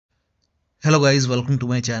Hello guys, welcome to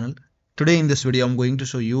my channel. Today in this video I'm going to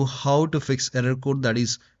show you how to fix error code that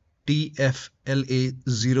is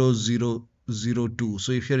TFLA0002.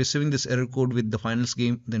 So if you're receiving this error code with the finals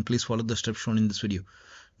game, then please follow the steps shown in this video.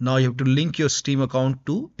 Now you have to link your Steam account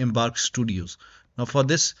to Embark Studios. Now for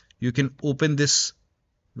this you can open this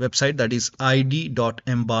website, that is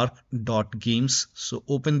id.embark.games. So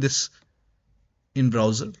open this in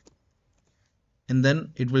browser, and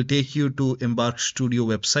then it will take you to Embark Studio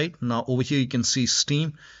website. Now over here you can see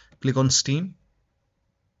Steam. Click on Steam,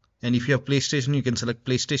 and if you have PlayStation you can select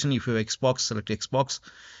PlayStation. If you have Xbox, select Xbox,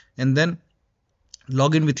 and then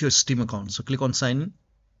log in with your Steam account. So click on sign in.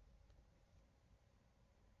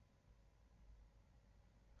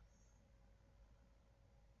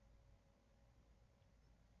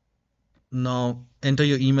 Now enter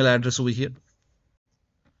your email address over here,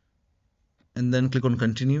 and then click on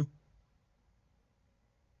continue.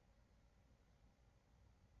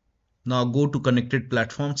 Now go to connected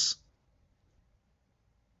platforms,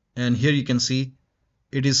 and here you can see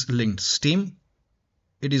it is linked. Steam,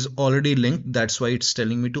 it is already linked, that's why it's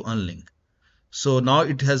telling me to unlink. So now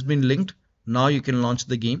it has been linked. Now you can launch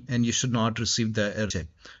the game and you should not receive the error check.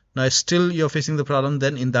 Now still you're facing the problem,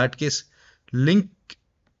 then in that case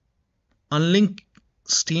unlink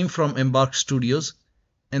Steam from Embark Studios,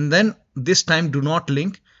 and then this time do not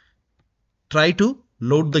link. Try to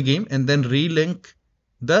load the game and then relink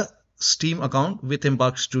the Steam account with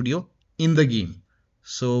Embark Studio in the game.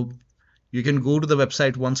 So you can go to the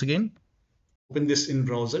website once again. Open this in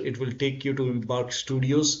browser. It will take you to Embark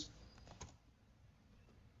Studios.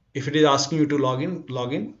 If it is asking you to log in,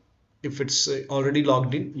 log in. If it's already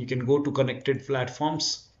logged in, you can go to connected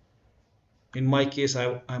platforms. In my case,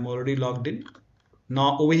 I'm already logged in.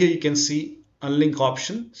 Now over here you can see unlink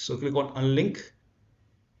option. So click on unlink,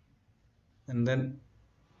 and then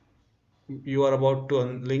you are about to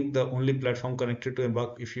unlink the only platform connected to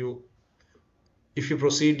Embark. If you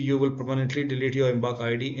proceed, you will permanently delete your Embark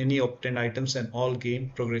ID, any obtained items, and all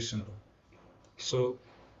game progression. So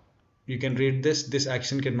you can read this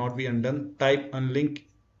action cannot be undone. Type unlink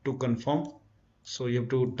to confirm. So you have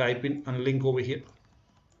to type in unlink over here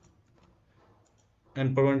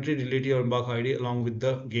and permanently delete your Embark ID along with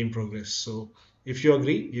the game progress. So if you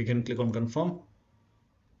agree, you can click on confirm,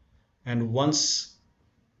 and once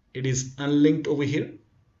it is unlinked over here,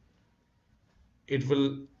 it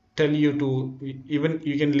will tell you to, even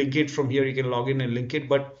you can link it from here, you can log in and link it,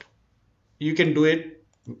 but you can do it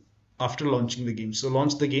after launching the game. So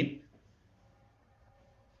launch the game.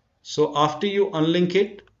 So after you unlink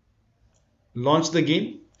it, launch the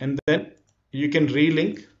game, and then you can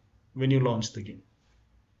relink when you launch the game.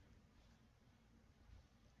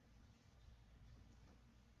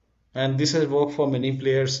 And this has worked for many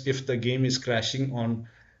players if the game is crashing on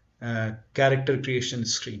character creation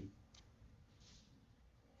screen.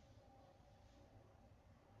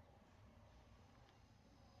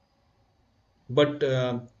 But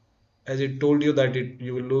as it told you that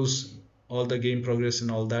you will lose all the game progress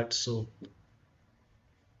and all that. So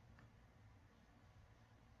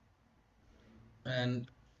and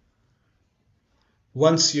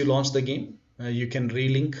once you launch the game, you can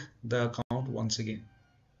relink the account once again.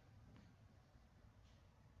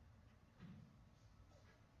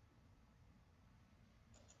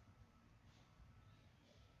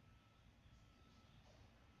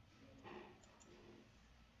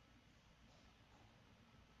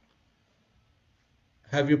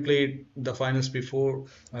 Have you played the finals before?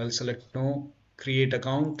 I'll select no, create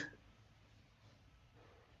account,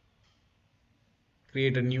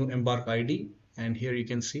 create a new Embark ID, and here you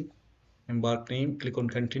can see Embark name. Click on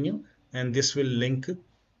continue, and this will link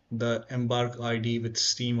the Embark ID with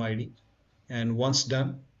Steam ID, and once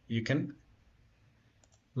done you can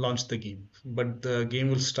launch the game, but the game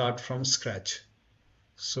will start from scratch.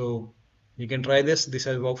 So you can try this. This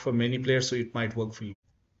has worked for many players, so it might work for you.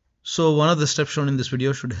 So one of the steps shown in this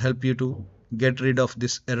video should help you to get rid of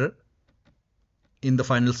this error in the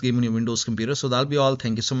finals game on your Windows computer. So that'll be all.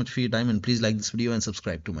 Thank you so much for your time, and please like this video and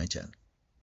subscribe to my channel.